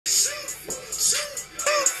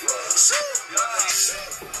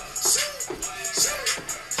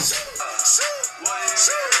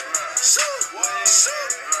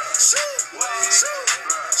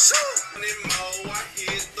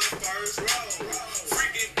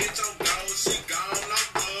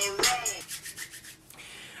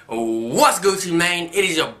What's Gucci, man? It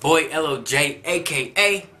is your boy L.O.J,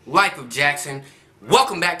 aka Life of Jackson.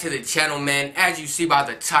 Welcome back to the channel, man. As you see by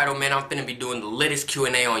the title, man, I'm finna be doing the latest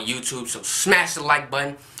Q&A on YouTube. So smash the like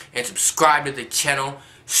button and subscribe to the channel.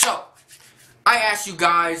 So, I asked you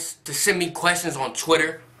guys to send me questions on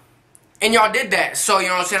Twitter, and y'all did that. So, you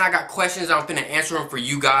know what I'm saying? I got questions. I'm finna answer them for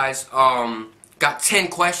you guys. Got 10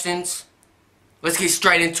 questions. Let's get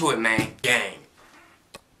straight into it, man. Gang.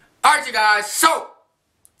 Alright, you guys. So,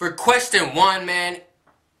 for question 1, man,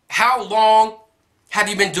 how long have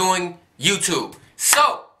you been doing YouTube?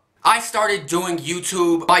 So, I started doing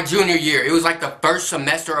YouTube my junior year. It was like the first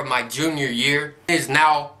semester of my junior year. It is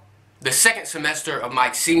now the second semester of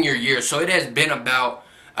my senior year. So it has been about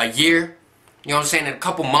a year, you know what I'm saying, in a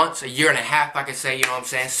couple months, a year and a half, I could say, you know what I'm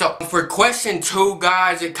saying. So, for question 2,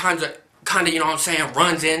 guys, it kind of, you know what I'm saying,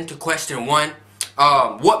 runs into question 1.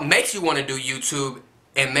 What makes you want to do YouTube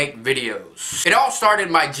and make videos? It all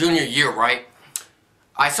started my junior year, right?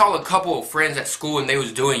 I saw a couple of friends at school and they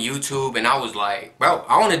was doing YouTube, and I was like, bro,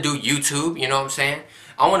 I want to do YouTube, you know what I'm saying?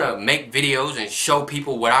 I want to make videos and show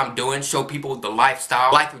people what I'm doing, show people the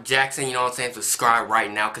lifestyle. Life of Jackson, you know what I'm saying? Subscribe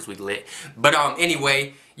right now because we lit. But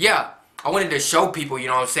anyway, yeah, I wanted to show people, you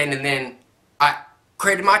know what I'm saying? And then I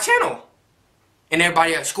created my channel. And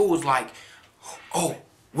everybody at school was like, oh,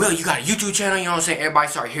 Will, you got a YouTube channel, you know what I'm saying? Everybody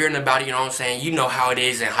started hearing about it, you know what I'm saying? You know how it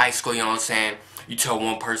is in high school, you know what I'm saying? You tell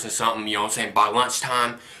one person something, you know what I'm saying? By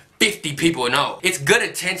lunchtime, 50 people know. It's good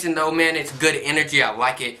attention though, man. It's good energy. I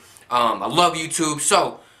like it. I love YouTube.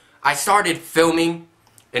 So, I started filming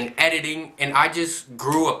and editing, and I just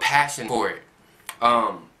grew a passion for it.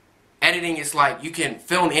 Editing is like, you can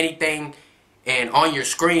film anything, and on your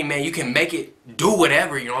screen, man, you can make it do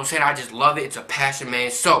whatever, you know what I'm saying? I just love it. It's a passion,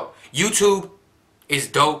 man. So, YouTube is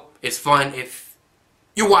dope. It's fun. If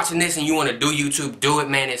you're watching this and you want to do YouTube, do it,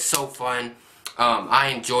 man. It's so fun.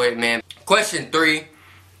 I enjoy it, man. Question 3.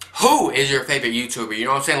 Who is your favorite YouTuber? You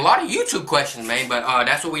know what I'm saying? A lot of YouTube questions, man. But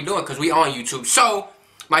that's what we doing because we on YouTube. So,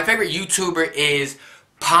 my favorite YouTuber is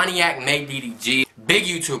Pontiac MadeDDG. Big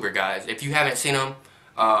YouTuber, guys. If you haven't seen him,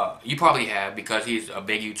 you probably have because he's a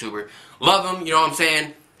big YouTuber. Love him, you know what I'm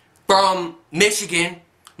saying? From Michigan,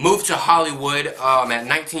 moved to Hollywood at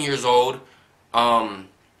 19 years old.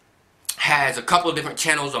 Has a couple of different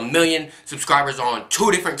channels, 1 million subscribers on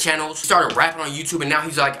 2 different channels. Started rapping on YouTube, and now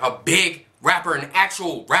he's like a big rapper, an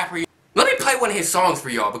actual rapper. Let me play one of his songs for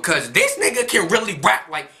y'all because this nigga can really rap.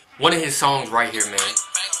 Like one of his songs right here, man.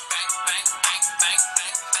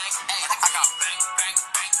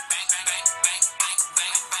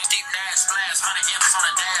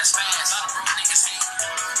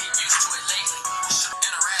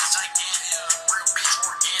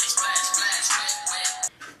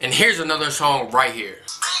 And here's another song right here.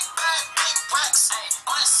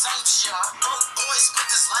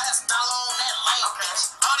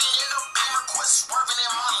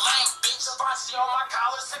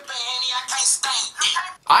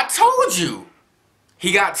 I told you.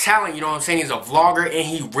 He got talent, you know what I'm saying? He's a vlogger and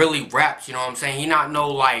he really raps, you know what I'm saying? He not no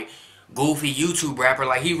like goofy YouTube rapper.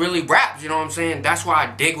 Like he really raps, you know what I'm saying? That's why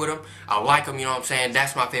I dig with him. I like him, you know what I'm saying?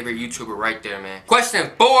 That's my favorite YouTuber right there, man. Question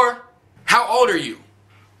 4. How old are you?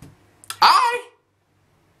 I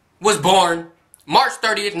was born March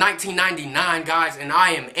 30th, 1999, guys, and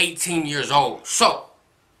I am 18 years old. So,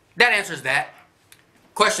 that answers that.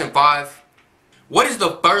 Question 5. What is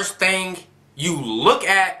the first thing you look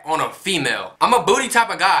at on a female? I'm a booty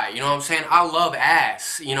type of guy, you know what I'm saying? I love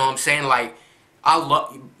ass, you know what I'm saying? Like, I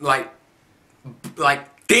love, like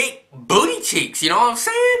thick booty cheeks, you know what I'm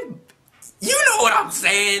saying? You know what I'm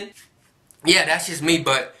saying? Yeah, that's just me,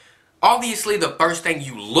 but obviously, the first thing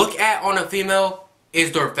you look at on a female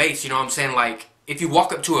is their face, you know what I'm saying? Like, if you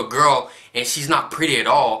walk up to a girl and she's not pretty at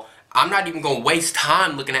all, I'm not even going to waste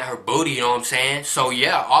time looking at her booty, you know what I'm saying? So,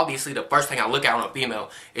 yeah, obviously, the first thing I look at on a female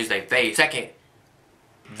is their face. Second,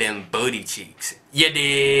 them booty cheeks. You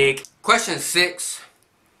dig? Question 6.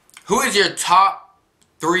 Who is your top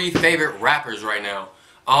 3 favorite rappers right now?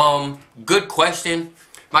 Good question.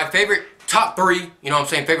 My favorite top 3, you know what I'm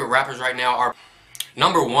saying, favorite rappers right now are...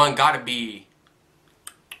 Number 1 gotta be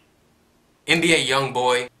NBA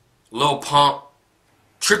YoungBoy, Lil Pump,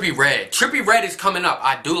 Trippie Redd. Trippie Redd is coming up.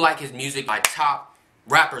 I do like his music. My top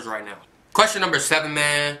rappers right now. Question number 7,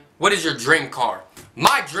 man. What is your dream car?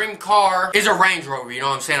 My dream car is a Range Rover. You know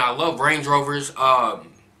what I'm saying? I love Range Rovers.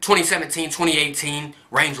 2017, 2018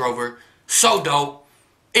 Range Rover. So dope.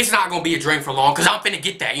 It's not gonna be a dream for long because I'm finna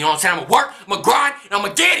get that. You know what I'm saying? I'm gonna work, I'm gonna grind, and I'm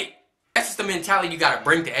gonna get it. That's just the mentality you gotta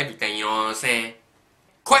bring to everything. You know what I'm saying?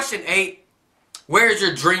 Question 8, where is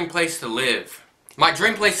your dream place to live? My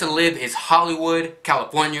dream place to live is Hollywood,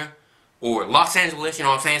 California. or Los Angeles, you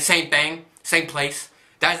know what I'm saying? Same thing, same place.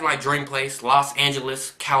 That's my dream place, Los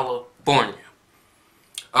Angeles, California.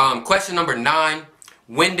 Question number 9.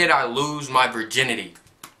 When did I lose my virginity?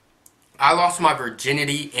 I lost my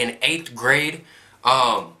virginity in 8th grade.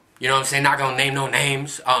 You know what I'm saying? Not gonna name no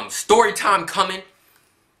names. Story time coming.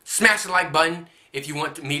 Smash the like button if you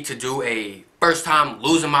want me to do a first time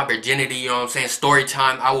losing my virginity, you know what I'm saying? Story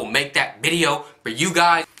time. I will make that video for you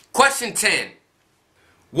guys. Question 10.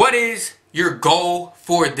 What is your goal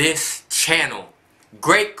for this channel?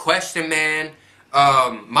 Great question, man.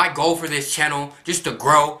 My goal for this channel, just to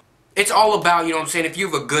grow. It's all about, you know what I'm saying, if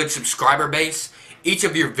you have a good subscriber base, each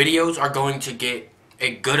of your videos are going to get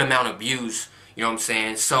a good amount of views, you know what I'm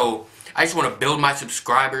saying? So, I just want to build my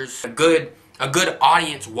subscribers, a good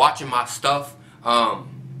audience watching my stuff.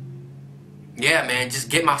 Yeah, man, just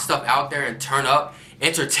get my stuff out there and turn up,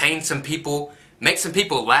 entertain some people, make some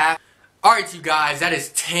people laugh. Alright, you guys, that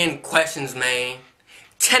is 10 questions, man.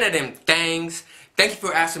 10 of them things. Thank you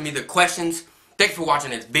for asking me the questions. Thank you for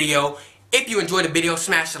watching this video. If you enjoyed the video,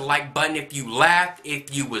 smash the like button. If you laughed,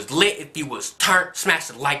 if you was lit, if you was turned, smash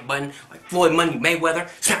the like button. Like Floyd Money Mayweather,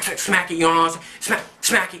 smack it, you know what I'm saying?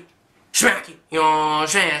 Smack it, you know what I'm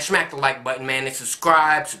saying? Smack the like button, man, and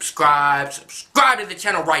subscribe to the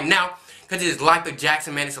channel right now. Because it is Life of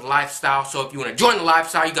Jackson, man. It's a lifestyle. So if you want to join the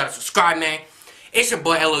lifestyle, you got to subscribe, man. It's your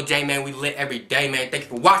boy L.O.J, man. We lit every day, man. Thank you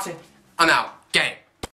for watching. I'm out. Gang.